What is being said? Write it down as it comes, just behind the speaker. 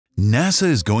NASA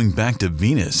is going back to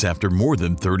Venus after more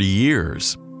than 30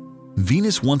 years.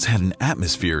 Venus once had an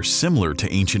atmosphere similar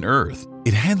to ancient Earth.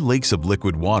 It had lakes of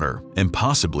liquid water and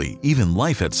possibly even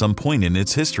life at some point in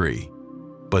its history.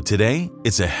 But today,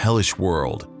 it's a hellish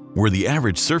world where the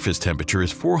average surface temperature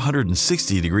is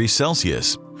 460 degrees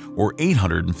Celsius or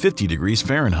 850 degrees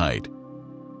Fahrenheit.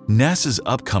 NASA's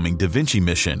upcoming DAVINCI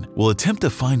mission will attempt to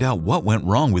find out what went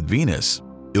wrong with Venus.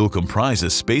 It will comprise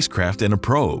a spacecraft and a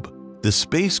probe. The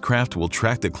spacecraft will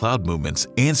track the cloud movements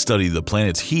and study the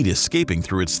planet's heat escaping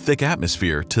through its thick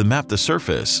atmosphere to map the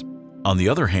surface. On the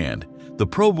other hand, the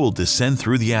probe will descend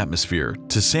through the atmosphere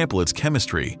to sample its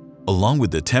chemistry, along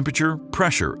with the temperature,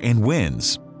 pressure, and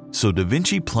winds. So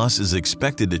DAVINCI Plus is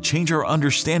expected to change our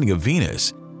understanding of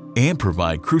Venus and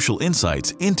provide crucial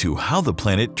insights into how the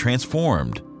planet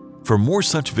transformed. For more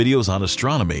such videos on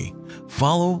astronomy,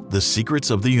 follow The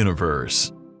Secrets of the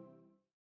Universe.